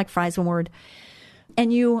Fries, spelled like fries, one word,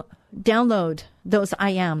 and you download those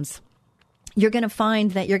I Ams, you're going to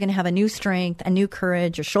find that you're going to have a new strength, a new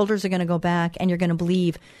courage. Your shoulders are going to go back, and you're going to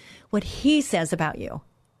believe what he says about you.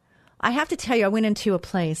 I have to tell you, I went into a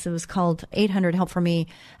place, it was called 800 Help for Me,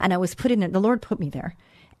 and I was put in it. The Lord put me there.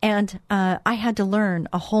 And I had to learn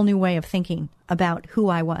a whole new way of thinking about who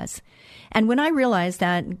I was. And when I realized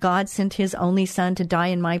that God sent his only son to die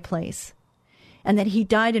in my place, and that he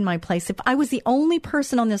died in my place, if I was the only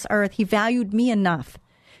person on this earth, he valued me enough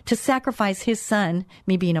to sacrifice his son,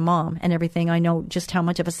 me being a mom and everything. I know just how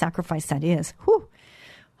much of a sacrifice that is. Whew.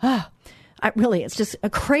 It's just a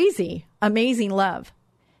crazy, amazing love.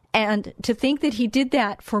 And to think that he did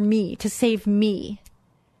that for me, to save me.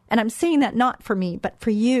 And I'm saying that not for me, but for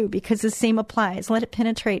you, because the same applies. Let it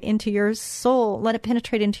penetrate into your soul. Let it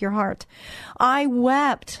penetrate into your heart. I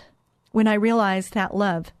wept when I realized that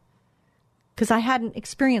love, because I hadn't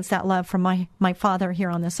experienced that love from my father here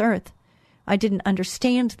on this earth. I didn't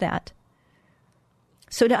understand that.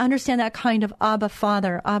 So to understand that kind of Abba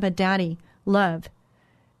Father, Abba Daddy love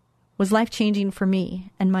was life-changing for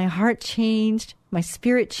me. And my heart changed. My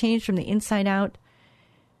spirit changed from the inside out.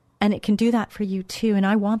 And it can do that for you too. And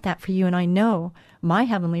I want that for you. And I know my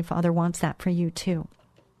Heavenly Father wants that for you too.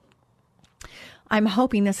 I'm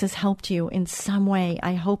hoping this has helped you in some way.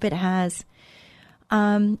 I hope it has.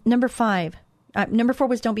 Number 4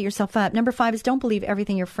 was don't beat yourself up. Number 5 is don't believe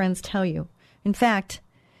everything your friends tell you. In fact,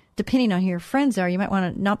 depending on who your friends are, you might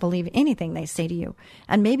want to not believe anything they say to you.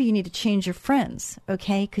 And maybe you need to change your friends,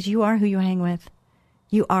 okay? Because you are who you hang with.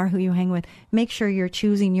 You are who you hang with. Make sure you're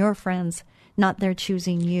choosing your friends, not they're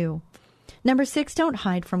choosing you. Number 6, don't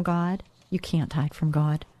hide from God. You can't hide from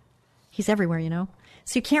God. He's everywhere, you know.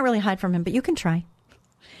 So you can't really hide from him, but you can try.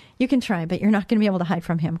 You can try, but you're not going to be able to hide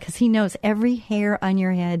from him because he knows every hair on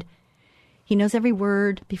your head. He knows every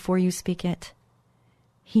word before you speak it.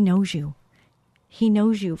 He knows you. He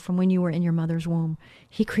knows you from when you were in your mother's womb.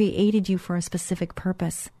 He created you for a specific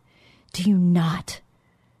purpose. Do you not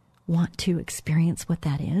want to experience what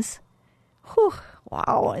that is? Whew,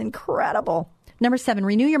 wow, incredible. Number 7,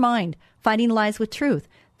 renew your mind, fighting lies with truth.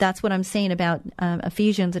 That's what I'm saying about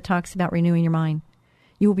Ephesians. It talks about renewing your mind.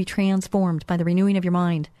 You will be transformed by the renewing of your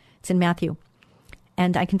mind. It's in Matthew.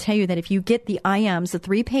 And I can tell you that if you get the IMs, the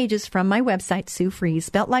 3 pages from my website, Sue Fries,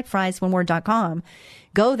 spelt like fries, oneword.com,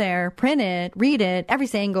 go there, print it, read it every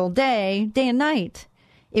single day, day and night.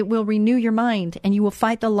 It will renew your mind, and you will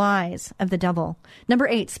fight the lies of the devil. Number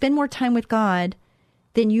 8, spend more time with God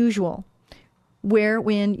than usual,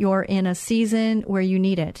 when you're in a season where you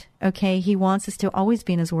need it. Okay, he wants us to always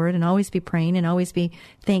be in his word and always be praying and always be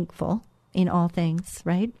thankful in all things,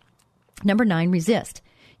 right? Number 9, resist.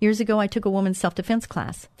 Years ago, I took a woman's self-defense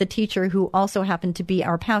class. The teacher, who also happened to be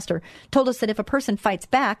our pastor, told us that if a person fights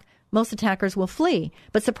back, most attackers will flee.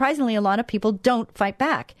 But surprisingly, a lot of people don't fight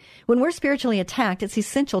back. When we're spiritually attacked, it's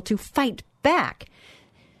essential to fight back.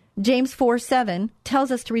 James 4:7 tells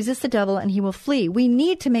us to resist the devil and he will flee. We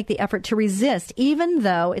need to make the effort to resist, even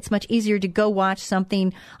though it's much easier to go watch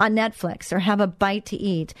something on Netflix or have a bite to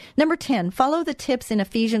eat. Number 10, follow the tips in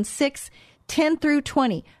Ephesians 6:10 through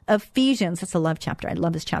 20. Ephesians, that's a love chapter. I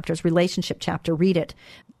love this chapter. It's a relationship chapter. Read it.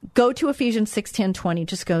 Go to Ephesians 6:10, 20.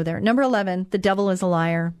 Just go there. Number 11, the devil is a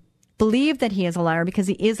liar. Believe that he is a liar because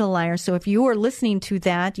he is a liar. So if you are listening to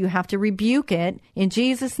that, you have to rebuke it in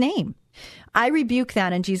Jesus' name. I rebuke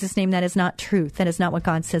that in Jesus' name. That is not truth. That is not what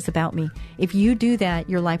God says about me. If you do that,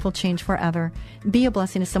 your life will change forever. Be a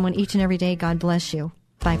blessing to someone each and every day. God bless you.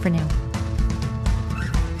 Bye for now.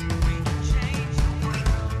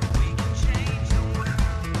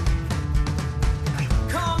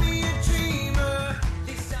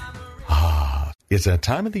 It's that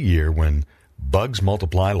time of the year when bugs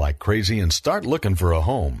multiply like crazy and start looking for a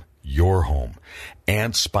home. Your home.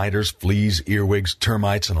 Ants, spiders, fleas, earwigs,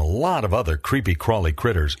 termites, and a lot of other creepy crawly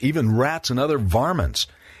critters, even rats and other varmints.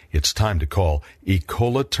 It's time to call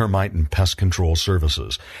Ecola Termite and Pest Control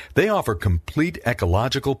Services. They offer complete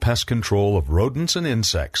ecological pest control of rodents and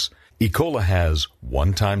insects. Ecola has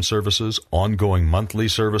one-time services, ongoing monthly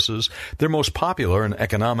services, their most popular and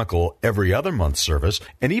economical every other month service,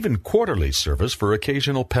 and even quarterly service for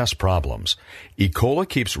occasional pest problems. Ecola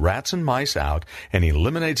keeps rats and mice out and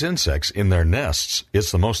eliminates insects in their nests.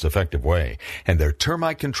 It's the most effective way, and their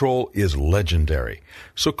termite control is legendary.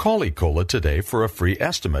 So call Ecola today for a free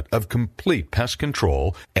estimate of complete pest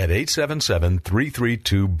control at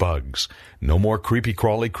 877-332-BUGS. No more creepy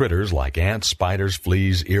crawly critters like ants, spiders,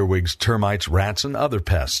 fleas, earwigs, termites, rats, and other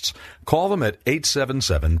pests. Call them at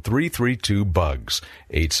 877-332-BUGS.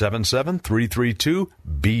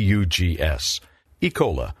 877-332-BUGS.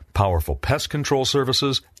 Ecola, Powerful pest control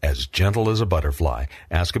services, as gentle as a butterfly.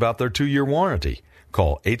 Ask about their 2-year warranty.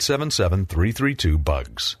 Call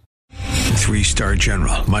 877-332-BUGS. 3-star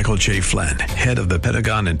General Michael J. Flynn, head of the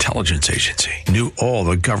Pentagon Intelligence Agency, knew all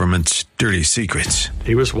the government's dirty secrets.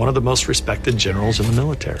 He was one of the most respected generals in the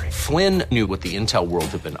military. Flynn knew what the intel world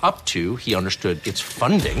had been up to. He understood its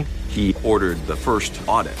funding. He ordered the first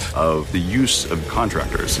audit of the use of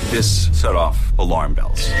contractors. This set off alarm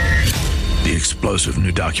bells. The explosive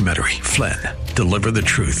new documentary, Flynn, Deliver the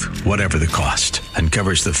Truth, Whatever the Cost,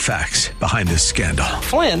 uncovers the facts behind this scandal.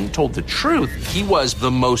 Flynn told the truth. He was the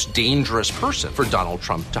most dangerous person for Donald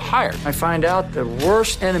Trump to hire. I find out the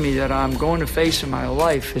worst enemy that I'm going to face in my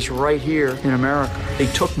life is right here in America. They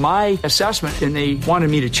took my assessment and they wanted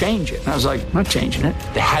me to change it. And I was like, I'm not changing it.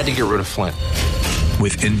 They had to get rid of Flynn.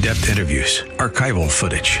 With in-depth interviews, archival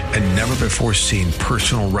footage, and never-before-seen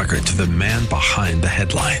personal records of the man behind the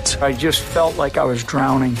headlines. I just felt like I was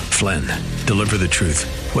drowning. Flynn, Deliver the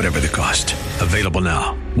Truth, Whatever the Cost. Available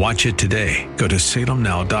now. Watch it today. Go to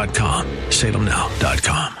salemnow.com.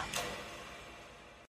 salemnow.com.